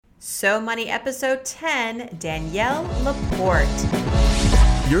So Money Episode 10, Danielle Laporte.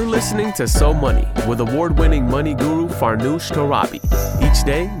 You're listening to So Money with award-winning money guru Farnoosh Torabi. Each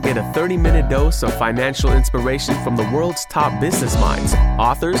day, get a 30-minute dose of financial inspiration from the world's top business minds,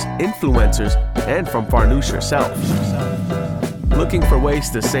 authors, influencers, and from Farnoosh herself. Looking for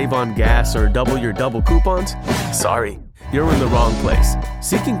ways to save on gas or double your double coupons? Sorry, you're in the wrong place.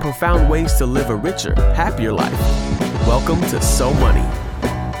 Seeking profound ways to live a richer, happier life. Welcome to So Money.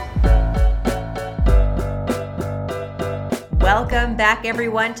 Welcome back,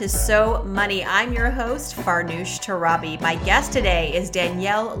 everyone, to So Money. I'm your host, Farnoosh Torabi. My guest today is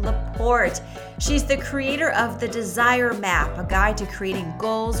Danielle Laporte. She's the creator of The Desire Map, a guide to creating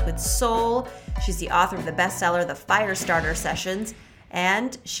goals with soul. She's the author of the bestseller, The Firestarter Sessions,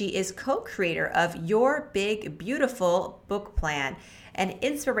 and she is co-creator of Your Big Beautiful Book Plan. An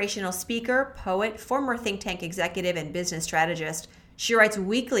inspirational speaker, poet, former think tank executive, and business strategist. She writes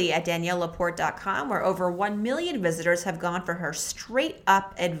weekly at daniellelaporte.com, where over 1 million visitors have gone for her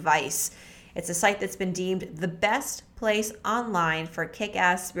straight-up advice. It's a site that's been deemed the best place online for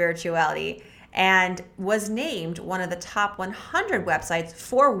kick-ass spirituality and was named one of the top 100 websites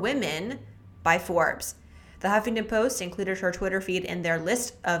for women by Forbes. The Huffington Post included her Twitter feed in their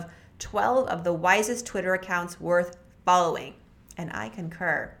list of 12 of the wisest Twitter accounts worth following, and I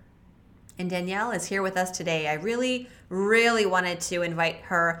concur. And Danielle is here with us today. I really wanted to invite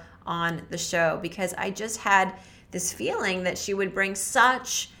her on the show because I just had this feeling that she would bring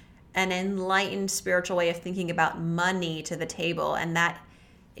such an enlightened spiritual way of thinking about money to the table. And that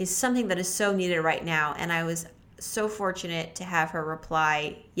is something that is so needed right now. And I was so fortunate to have her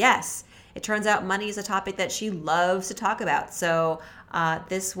reply, yes. It turns out money is a topic that she loves to talk about. So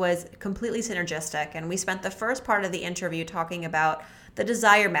this was completely synergistic. And we spent the first part of the interview talking about the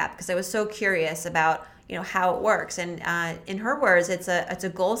Desire Map because I was so curious about how it works. And in her words, it's a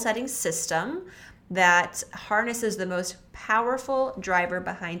goal-setting system that harnesses the most powerful driver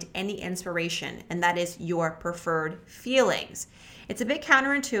behind any inspiration, and that is your preferred feelings. It's a bit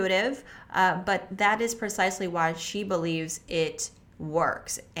counterintuitive, but that is precisely why she believes it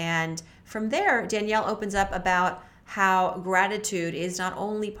works. And from there, Danielle opens up about how gratitude is not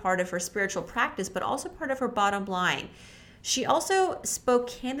only part of her spiritual practice, but also part of her bottom line. She also spoke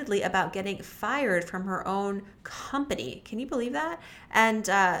candidly about getting fired from her own company. Can you believe that? And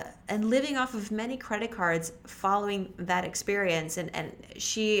living off of many credit cards following that experience. And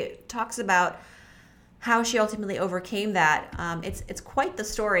she talks about how she ultimately overcame that. It's quite the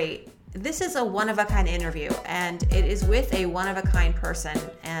story. This is a one-of-a-kind interview, and it is with a one-of-a-kind person.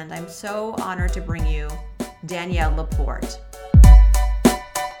 And I'm so honored to bring you Danielle Laporte.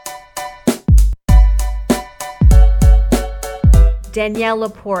 Danielle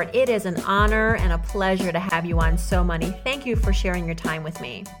Laporte, it is an honor and a pleasure to have you on So Money. Thank you for sharing your time with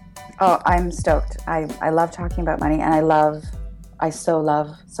me. Oh, I'm stoked. I love talking about money, and I so love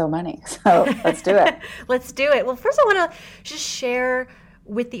So Money. So let's do it. Let's do it. Well, first I want to just share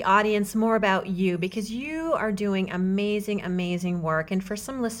with the audience more about you because you are doing amazing work. And for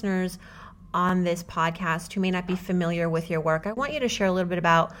some listeners on this podcast who may not be familiar with your work, I want you to share a little bit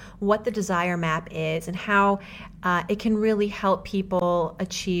about what the Desire Map is and how it can really help people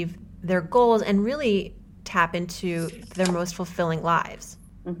achieve their goals and really tap into their most fulfilling lives.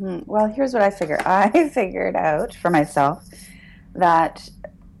 Mm-hmm. Well, here's what I figured. I figured out for myself that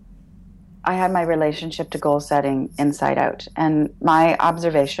I had my relationship to goal setting inside out. And my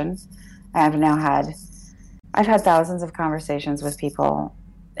observation, I've had thousands of conversations with people,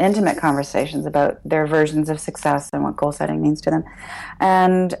 intimate conversations about their versions of success and what goal setting means to them.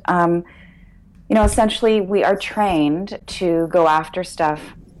 And, essentially we are trained to go after stuff,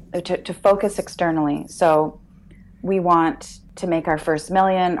 to focus externally. So we want to make our first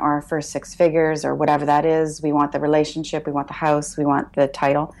million or our first six figures or whatever that is. We want the relationship, we want the house, we want the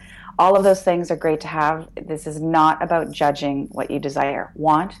title. All of those things are great to have. This is not about judging what you desire.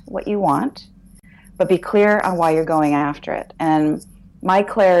 Want what you want, but be clear on why you're going after it. And my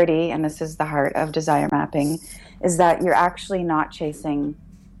clarity, and this is the heart of desire mapping, is that you're actually not chasing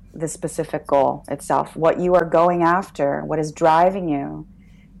the specific goal itself. What you are going after, what is driving you,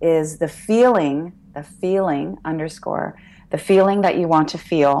 is the feeling that you want to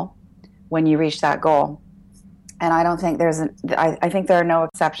feel when you reach that goal. And I don't think I think there are no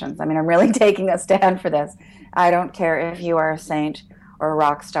exceptions. I mean, I'm really taking a stand for this. I don't care if you are a saint or a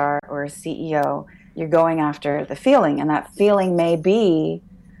rock star or a CEO. You're going after the feeling, and that feeling may be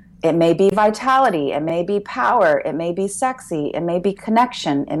vitality, it may be power, it may be sexy, it may be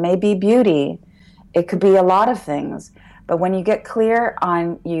connection, it may be beauty, it could be a lot of things. But when you get clear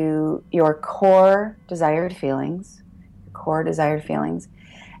on your core desired feelings,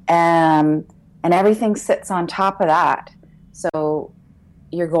 And everything sits on top of that. So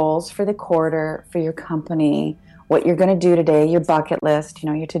your goals for the quarter, for your company, what you're going to do today, your bucket list,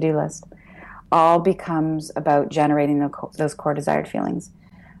 your to-do list, all becomes about generating those core desired feelings.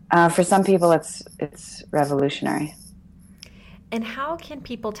 For some people, it's revolutionary. And how can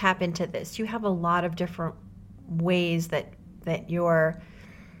people tap into this? You have a lot of different ways that your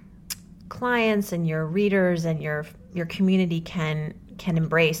clients and your readers and your community can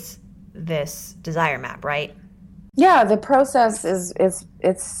embrace this desire map, right? Yeah, the process is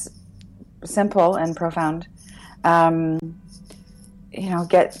it's simple and profound. Do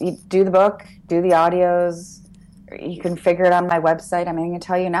the book, do the audios. You can figure it on my website. I'm going to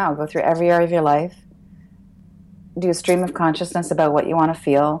tell you now. Go through every area of your life. Do a stream of consciousness about what you want to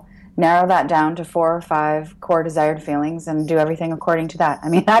feel. Narrow that down to 4 or 5 core desired feelings and do everything according to that. I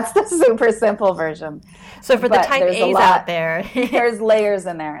mean, that's the super simple version. So for the type A's out there. There's layers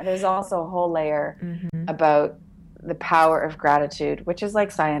in there. There's also a whole layer about the power of gratitude, which is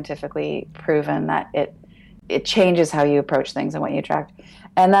like scientifically proven that it changes how you approach things and what you attract.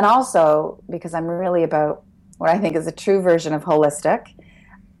 And then also, because I'm really about what I think is a true version of holistic,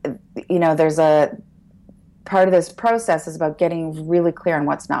 there's a part of this process is about getting really clear on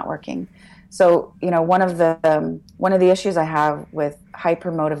what's not working. So, one of the issues I have with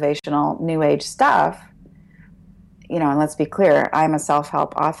hyper motivational new age stuff, and let's be clear, I'm a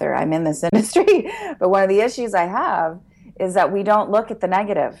self-help author. I'm in this industry, but one of the issues I have is that we don't look at the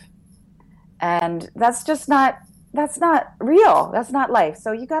negative, and that's not real. That's not life.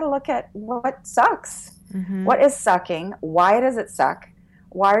 So you got to look at what sucks. What is sucking? Why does it suck?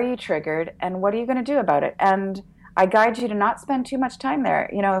 Why are you triggered? And what are you going to do about it? And I guide you to not spend too much time there.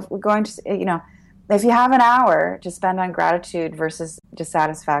 If we're going to, if you have an hour to spend on gratitude versus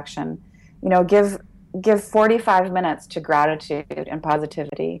dissatisfaction, give 45 minutes to gratitude and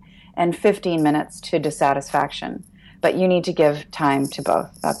positivity and 15 minutes to dissatisfaction. But you need to give time to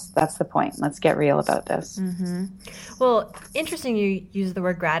both. That's the point. Let's get real about this. Well, interesting you use the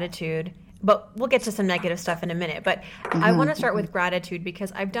word gratitude. But we'll get to some negative stuff in a minute. But I want to start with gratitude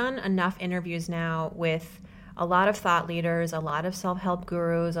because I've done enough interviews now with a lot of thought leaders, a lot of self-help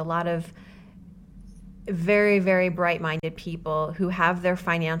gurus, a lot of very, very bright-minded people who have their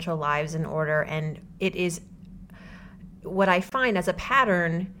financial lives in order. And it is what I find as a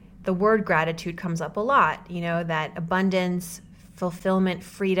pattern, the word gratitude comes up a lot. That abundance, fulfillment,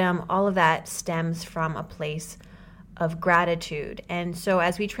 freedom, all of that stems from a place of gratitude. And so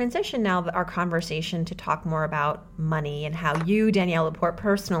as we transition now our conversation to talk more about money and how you, Danielle Laporte,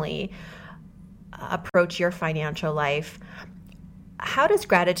 personally approach your financial life, how does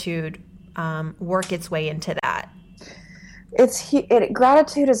gratitude work its way into that?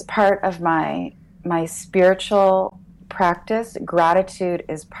 Gratitude is part of my spiritual practice. Gratitude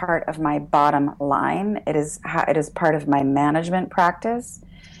is part of my bottom line. It is part of my management practice.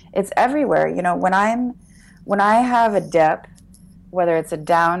 It's everywhere. When I have a dip, whether it's a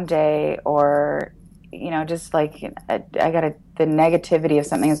down day or, just like I got the negativity of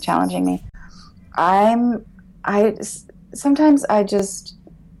something that's challenging me, sometimes I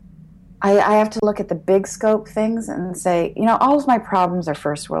have to look at the big scope things and say, all of my problems are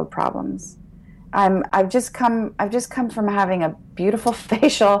first world problems. I've just come from having a beautiful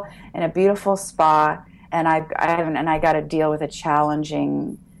facial and a beautiful spa, and I got to deal with a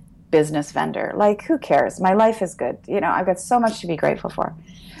challenging business vendor. Like, who cares? My life is good. I've got so much to be grateful for.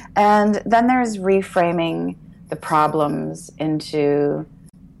 And then there's reframing the problems into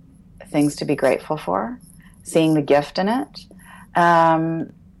things to be grateful for, seeing the gift in it.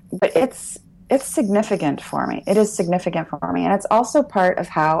 But it's significant for me. It is significant for me. And it's also part of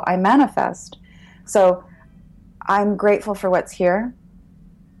how I manifest. So I'm grateful for what's here.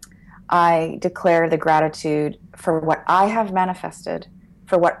 I declare the gratitude for what I have manifested,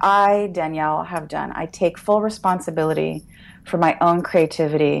 for what I, Danielle, have done. I take full responsibility for my own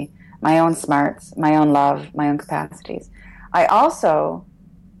creativity, my own smarts, my own love, my own capacities. I also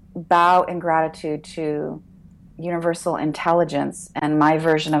bow in gratitude to universal intelligence and my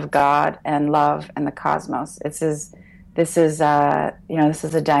version of God and love and the cosmos. This is a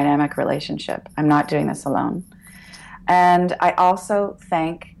dynamic relationship. I'm not doing this alone. And I also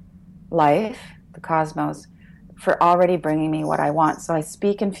thank life, the cosmos, for already bringing me what I want. So I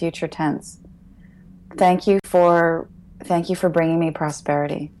speak in future tense. Thank you for bringing me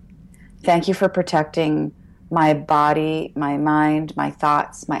prosperity. Thank you for protecting my body, my mind, my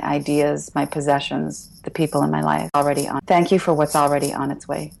thoughts, my ideas, my possessions, the people in my life already on. Thank you for what's already on its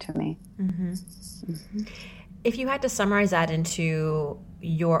way to me. If you had to summarize that into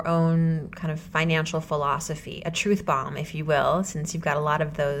your own kind of financial philosophy, a truth bomb, if you will, since you've got a lot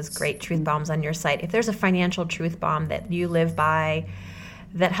of those great truth bombs on your site. If there's a financial truth bomb that you live by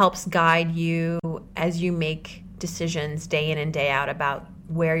that helps guide you as you make decisions day in and day out about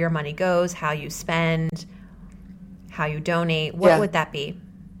where your money goes, how you spend, how you donate, what would that be?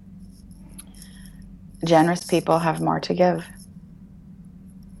 Generous people have more to give.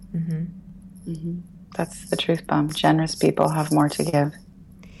 Mm-hmm. Mm-hmm. That's the truth bomb. Generous people have more to give.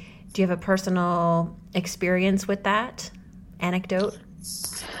 Do you have a personal experience with that? Anecdote?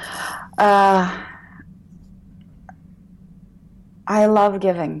 I love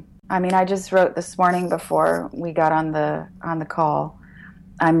giving. I mean, I just wrote this morning before we got on the call.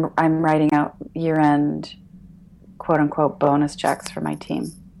 I'm writing out year-end quote unquote bonus checks for my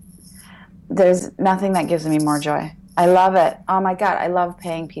team. There's nothing that gives me more joy. I love it. Oh my God, I love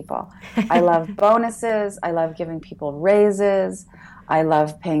paying people. I love bonuses. I love giving people raises. I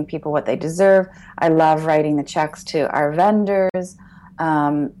love paying people what they deserve. I love writing the checks to our vendors.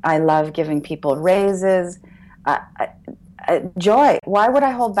 I love giving people raises. Joy. Why would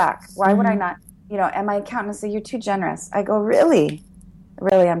I hold back? Why would I not? And my accountant will say, "You're too generous." I go, really?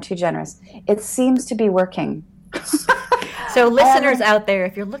 Really, I'm too generous. It seems to be working. So listeners out there,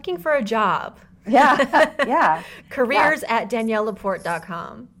 if you're looking for a job, yeah. careers at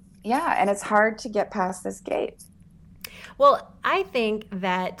DanielleLaporte.com. Yeah, and it's hard to get past this gate. Well, I think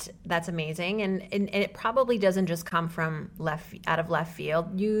that that's amazing, and it probably doesn't just come from out of left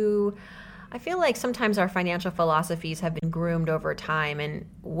field. I feel like sometimes our financial philosophies have been groomed over time, and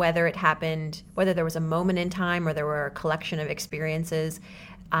whether there was a moment in time or there were a collection of experiences,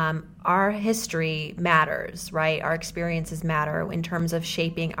 our history matters, right? Our experiences matter in terms of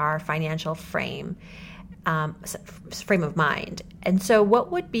shaping our financial frame of mind. And so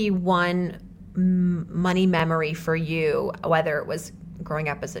what would be one money memory for you, whether it was growing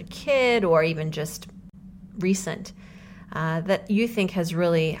up as a kid or even just recent, that you think has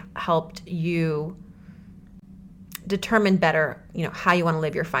really helped you determine better, how you want to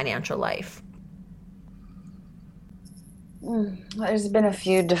live your financial life? There's been a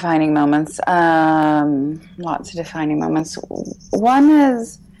few defining moments, lots of defining moments. One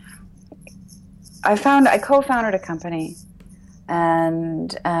is I co-founded a company,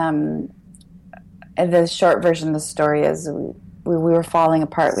 and the short version of the story is we were falling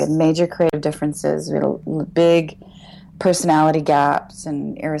apart. We had major creative differences. We had big personality gaps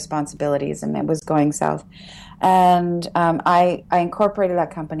and irresponsibilities, and it was going south. And I incorporated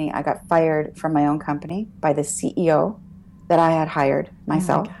that company. I got fired from my own company by the CEO that I had hired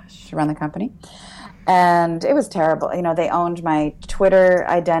myself to run the company. And it was terrible. They owned my Twitter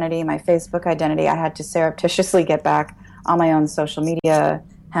identity, my Facebook identity. I had to surreptitiously get back on my own social media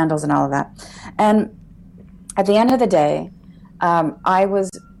handles and all of that. And at the end of the day, I was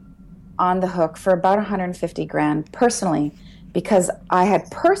on the hook for about $150,000 personally, because I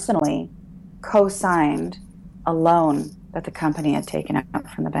had personally co-signed a loan that the company had taken out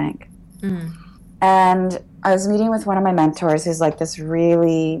from the bank. Mm. And I was meeting with one of my mentors who's like this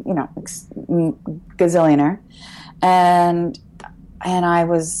really, gazillionaire. And I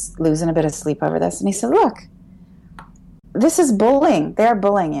was losing a bit of sleep over this. And he said, "Look, this is bullying. They're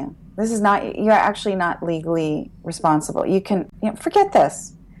bullying you. You're actually not legally responsible. You can, forget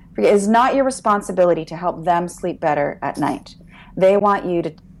this. It's not your responsibility to help them sleep better at night. They want you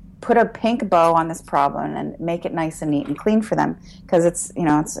to put a pink bow on this problem and make it nice and neat and clean for them, because it's a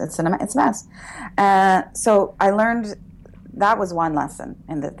mess." So I learned that was one lesson,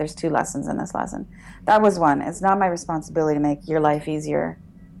 and there's two lessons in this lesson. That was one. It's not my responsibility to make your life easier,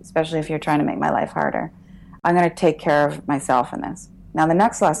 especially if you're trying to make my life harder. I'm going to take care of myself in this. Now, the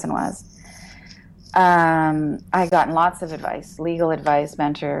next lesson was I gotten lots of advice, legal advice,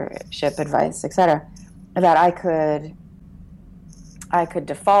 mentorship advice, etc., that I could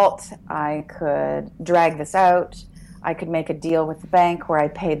default, I could drag this out, I could make a deal with the bank where I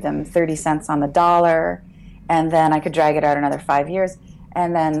paid them 30 cents on the dollar, and then I could drag it out another 5 years.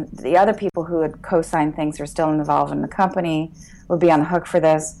 And then the other people who had co-signed things who are still involved in the company would be on the hook for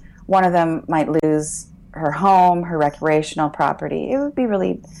this. One of them might lose her home, her recreational property. It would be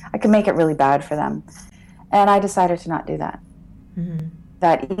I could make it really bad for them. And I decided to not do that. Mm-hmm.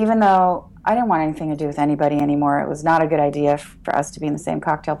 That even though I didn't want anything to do with anybody anymore, it was not a good idea for us to be in the same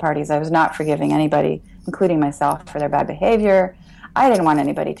cocktail parties. I was not forgiving anybody, including myself, for their bad behavior. I didn't want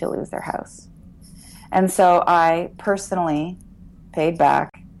anybody to lose their house. And so I personally paid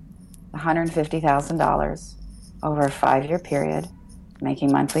back $150,000 over a 5-year period,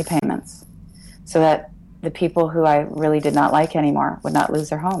 making monthly payments, so that the people who I really did not like anymore would not lose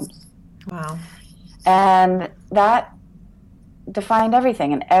their homes. Wow. And that defined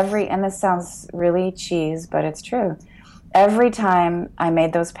everything. And this sounds really cheese, but it's true. Every time I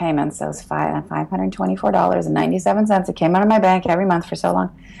made those payments, those $524.97, it came out of my bank every month for so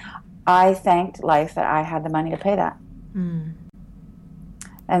long, I thanked life that I had the money to pay that. Mm.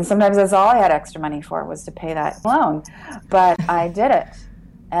 And sometimes that's all I had extra money for, was to pay that loan. But I did it.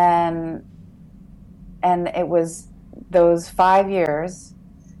 And it was those 5 years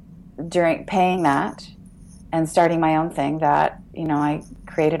during paying that and starting my own thing that, I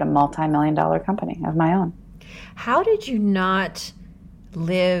created a multi-million-dollar company of my own. How did you not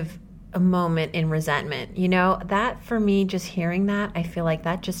live a moment in resentment? That for me, just hearing that, I feel like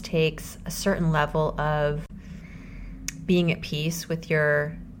that just takes a certain level of being at peace with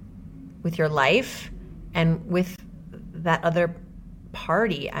your life and with that other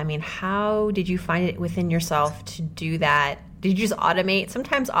party. I mean, how did you find it within yourself to do that? Did you just automate?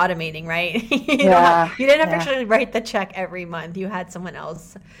 Sometimes automating, right? you didn't have to actually write the check every month. You had someone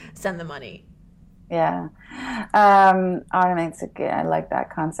else send the money. Yeah. Automate's good. I like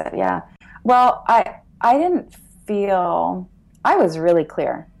that concept. Yeah. Well, I didn't feel, I was really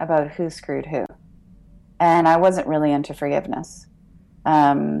clear about who screwed who. And I wasn't really into forgiveness.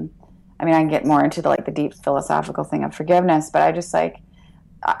 I can get more into the deep philosophical thing of forgiveness, but I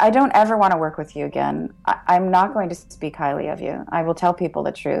don't ever want to work with you again. I'm not going to speak highly of you. I will tell people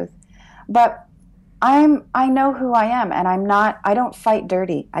the truth. But I know who I am, and I don't fight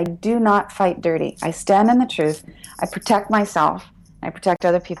dirty. I do not fight dirty. I stand in the truth. I protect myself. I protect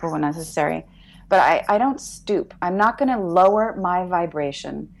other people when necessary. But I don't stoop. I'm not going to lower my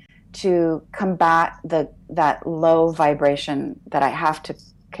vibration to combat that low vibration that I have to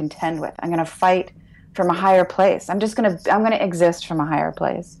contend with. I'm going to fight from a higher place. I'm going to exist from a higher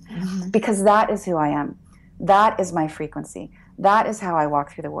place, because that is who I am. That is my frequency. That is how I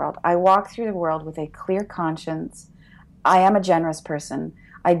walk through the world. I walk through the world with a clear conscience. I am a generous person.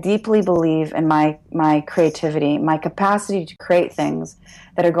 I deeply believe in my creativity, my capacity to create things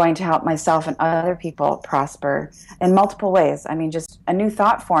that are going to help myself and other people prosper in multiple ways. I mean, just a new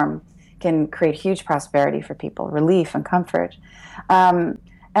thought form can create huge prosperity for people, relief and comfort. And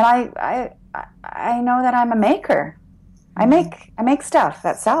I know that I'm a maker. I make stuff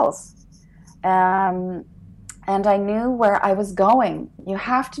that sells. And I knew where I was going. You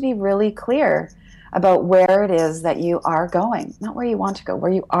have to be really clear about where it is that you are going. Not where you want to go,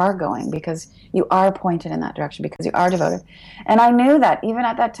 where you are going, because you are pointed in that direction, because you are devoted. And I knew that even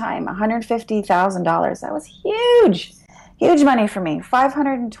at that time, $150,000, that was huge. Huge money for me.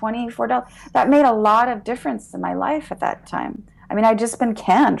 $524. That made a lot of difference in my life at that time. I mean, I'd just been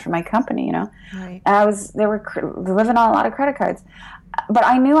canned from my company, Right. And they were living on a lot of credit cards. But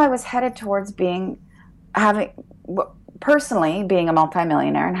I knew I was headed towards personally being a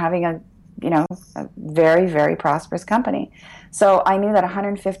multimillionaire and having a very, very prosperous company. So I knew that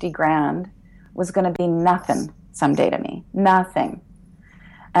 150 grand was going to be nothing someday to me. Nothing.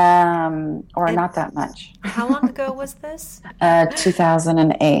 Or not that much. How long ago was this?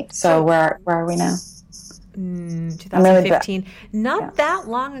 2008. So where are we now? 2015. Not that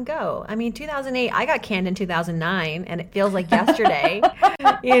long ago. I mean, 2008, I got canned in 2009, and it feels like yesterday.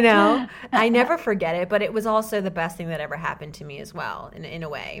 I never forget it, but it was also the best thing that ever happened to me as well, in a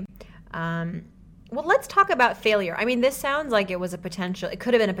way. Well, let's talk about failure. I mean, this sounds like it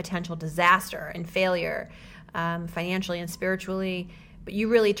could have been a potential disaster and failure, financially and spiritually, but you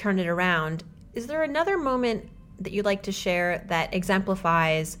really turned it around. Is there another moment that you'd like to share that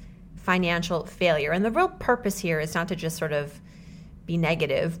exemplifies financial failure? And the real purpose here is not to just sort of be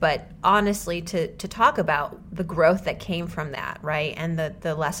negative, but honestly to talk about the growth that came from that, right? And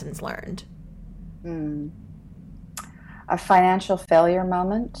the lessons learned. A financial failure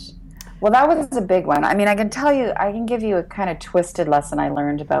moment? Well, that was a big one. I mean, I can give you a kind of twisted lesson I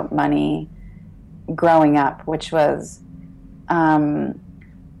learned about money growing up, which was, it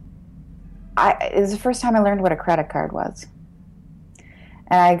was the first time I learned what a credit card was.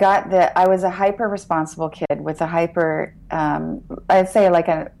 And I was a hyper responsible kid with a hyper, I'd say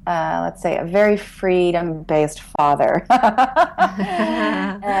let's say a very freedom based father.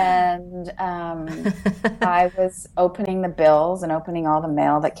 And I was opening the bills and opening all the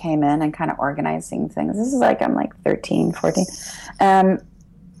mail that came in and kind of organizing things. This is I'm 13, 14.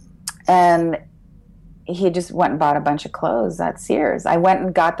 And he just went and bought a bunch of clothes at Sears. I went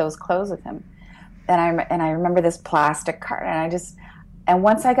and got those clothes with him. And I remember this plastic card, and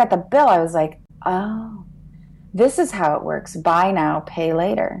once I got the bill, I was like, oh, this is how it works. Buy now, pay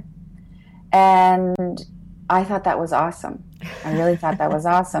later. And I thought that was awesome. I really thought that was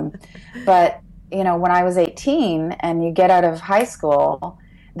awesome. But, when I was 18 and you get out of high school,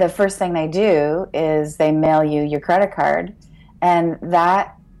 the first thing they do is they mail you your credit card. And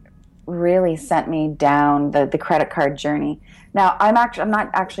that really sent me down the credit card journey. Now, I'm not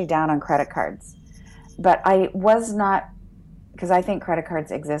actually down on credit cards, but I was not, because I think credit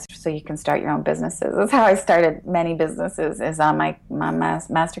cards exist so you can start your own businesses. That's how I started many businesses, is on my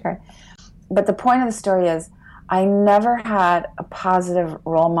MasterCard. But the point of the story is I never had a positive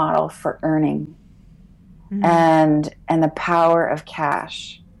role model for earning and the power of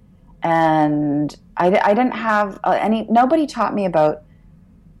cash. And I didn't have nobody taught me about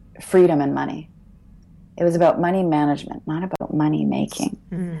freedom and money. It was about money management, not about money making.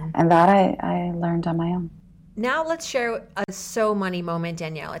 And that I learned on my own. Now let's share a so money moment,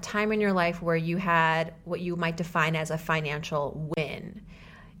 Danielle, a time in your life where you had what you might define as a financial win.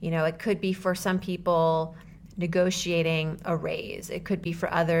 You know, it could be for some people negotiating a raise. It could be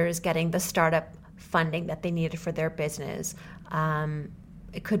for others getting the startup funding that they needed for their business.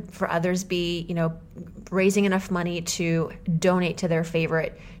 It could for others be, you know, raising enough money to donate to their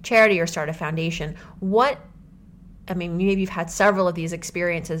favorite charity or start a foundation. Maybe you've had several of these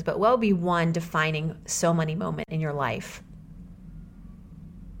experiences, but what would be one defining so money moment in your life?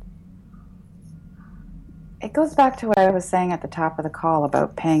 It goes back to what I was saying at the top of the call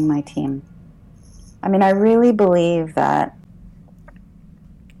about paying my team. I mean, I really believe that,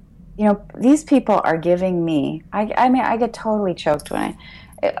 you know, these people are giving me, I get totally choked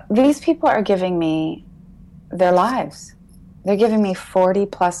these people are giving me their lives. They're giving me 40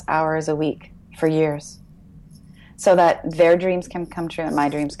 plus hours a week for years so that their dreams can come true and my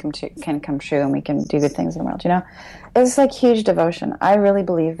dreams can come true and we can do good things in the world, you know? It's like huge devotion. I really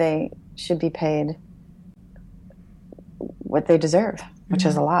believe they should be paid what they deserve, which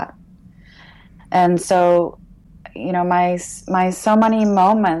is a lot. And so, you know, my so many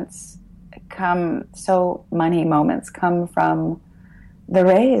moments come from the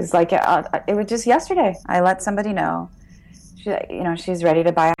raise. Like it was just yesterday. I let somebody know, she's ready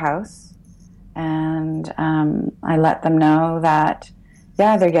to buy a house, and I let them know that,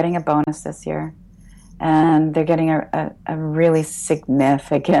 they're getting a bonus this year, and they're getting a really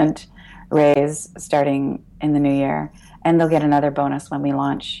significant raise starting in the new year, and they'll get another bonus when we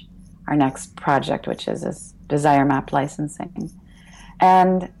launch our next project, which is this Desire Map licensing.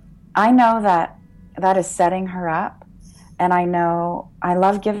 And I know that is setting her up. And I know I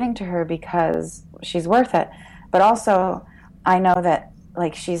love giving to her because she's worth it. But also I know that,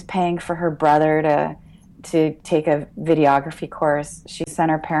 like, she's paying for her brother to take a videography course. She sent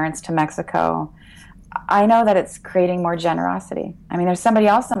her parents to Mexico. I know that it's creating more generosity. I mean, there's somebody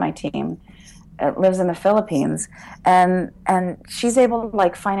else on my team lives in the Philippines, and she's able to,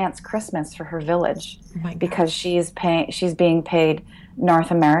 like, finance Christmas for her village because she's being paid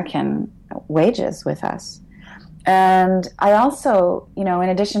North American wages with us. And I also, you know, in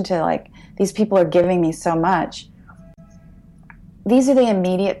addition to, like, these people are giving me so much, these are the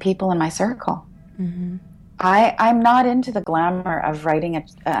immediate people in my circle. Mm-hmm. I'm not into the glamour of writing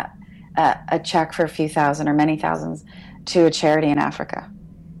a check for a few thousand or many thousands to a charity in Africa,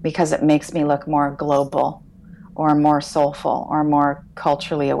 because it makes me look more global or more soulful or more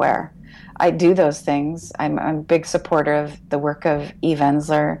culturally aware. I do those things. I'm a big supporter of the work of Eve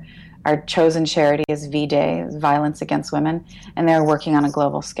Ensler. Our chosen charity is V-Day, Violence Against Women, and they're working on a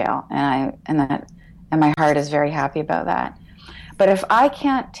global scale. And my heart is very happy about that. But if I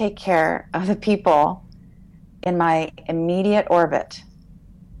can't take care of the people in my immediate orbit,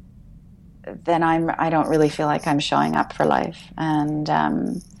 then I don't really feel like I'm showing up for life. And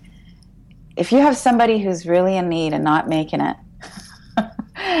if you have somebody who's really in need and not making it,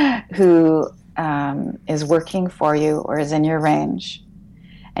 who is working for you or is in your range,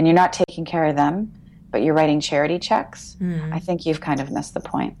 and you're not taking care of them, but you're writing charity checks, I think you've kind of missed the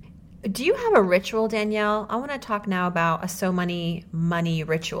point. Do you have a ritual, Danielle? I want to talk now about a So Money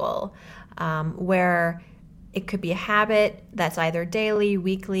ritual, where it could be a habit that's either daily,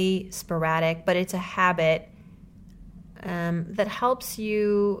 weekly, sporadic, but it's a habit that helps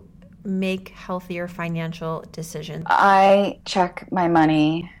you make healthier financial decisions. I check my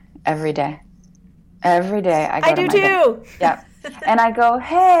money every day. Every day I do too. Yeah. And I go,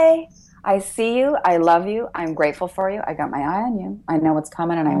 hey, I see you. I love you. I'm grateful for you. I got my eye on you. I know what's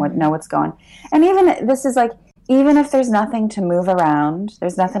coming and I know what's going. And even this is like, even if there's nothing to move around,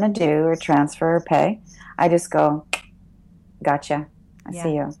 there's nothing to do or transfer or pay, I just go, gotcha. I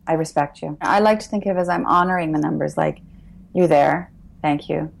see you. I respect you. I like to think of it as I'm honoring the numbers, like, you're there. Thank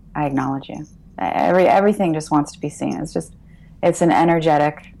you. I acknowledge you. Everything just wants to be seen. It's an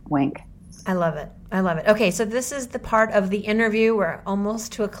energetic wink. I love it. Okay, so this is the part of the interview. We're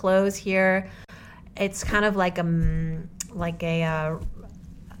almost to a close here. It's kind of like a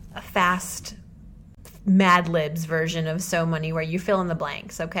fast Mad Libs version of So Money where you fill in the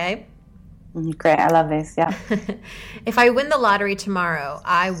blanks, okay? Great. I love these. Yeah. If I win the lottery tomorrow,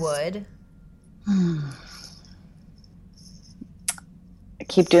 I would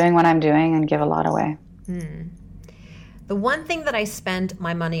keep doing what I'm doing and give a lot away. The one thing that I spend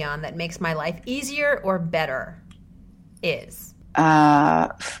my money on that makes my life easier or better is?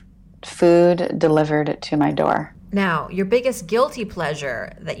 Food delivered to my door. Now, your biggest guilty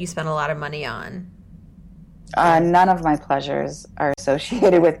pleasure that you spend a lot of money on? None of my pleasures are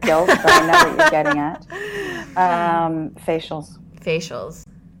associated with guilt, but I know what you're getting at. Facials. Facials.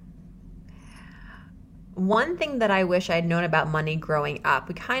 One thing that I wish I'd known about money growing up,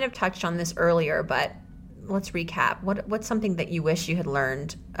 we kind of touched on this earlier, but let's recap. What's something that you wish you had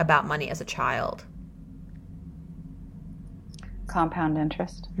learned about money as a child? Compound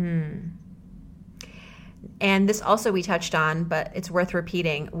interest. And this also we touched on, but it's worth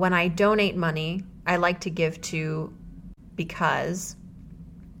repeating. When I donate money, I like to give to because...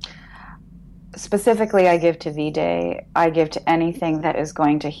 Specifically, I give to V-Day. I give to anything that is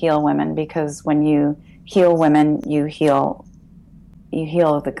going to heal women, because when you heal women, you heal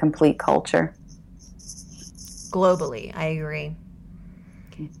the complete culture. Globally, I agree.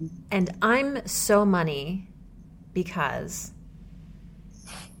 And I'm So Money because...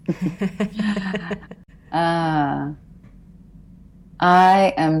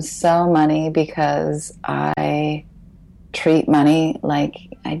 I am So Money because I treat money like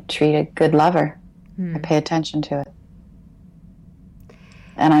I treat a good lover. I pay attention to it.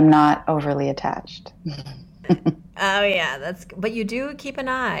 And I'm not overly attached. Oh yeah, but you do keep an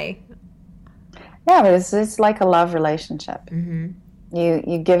eye. Yeah, but it's like a love relationship.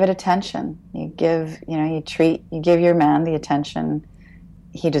 You give it attention. You give your man the attention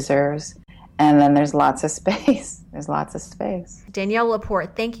he deserves. And then there's lots of space. Danielle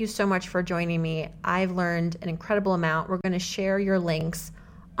Laporte, thank you so much for joining me. I've learned an incredible amount. We're going to share your links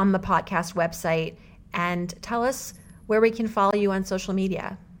on the podcast website, and tell us where we can follow you on social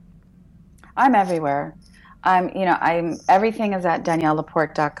media. I'm everywhere. Everything is at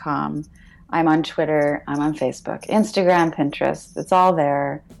daniellelaporte.com. I'm on Twitter. I'm on Facebook, Instagram, Pinterest. It's all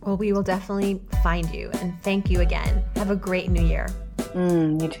there. Well, we will definitely find you. And thank you again. Have a great new year.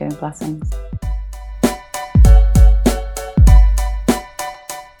 You too. Blessings.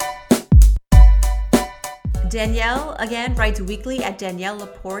 Danielle, again, writes weekly at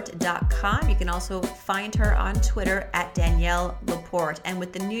daniellelaporte.com. You can also find her on Twitter at Danielle Laporte. And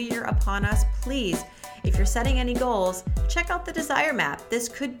with the new year upon us, please, if you're setting any goals, check out the Desire Map. This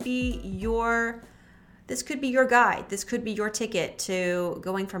could be your guide. This could be your ticket to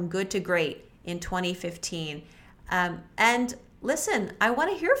going from good to great in 2015. And listen, I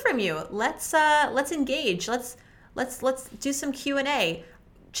want to hear from you. Let's engage. Let's do some Q&A.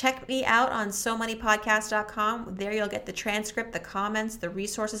 Check me out on SoMoneyPodcast.com. There you'll get the transcript, the comments, the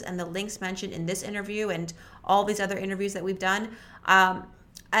resources, and the links mentioned in this interview and all these other interviews that we've done.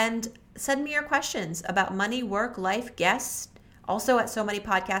 And send me your questions about money, work, life, guests, also at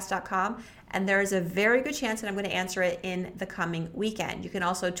SoMoneyPodcast.com. And there is a very good chance that I'm going to answer it in the coming weekend. You can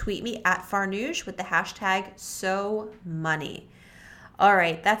also tweet me at Farnoosh with the hashtag SoMoney. All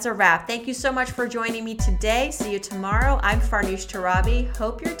right, that's a wrap. Thank you so much for joining me today. See you tomorrow. I'm Farnoosh Torabi.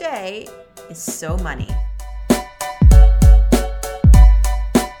 Hope your day is so money.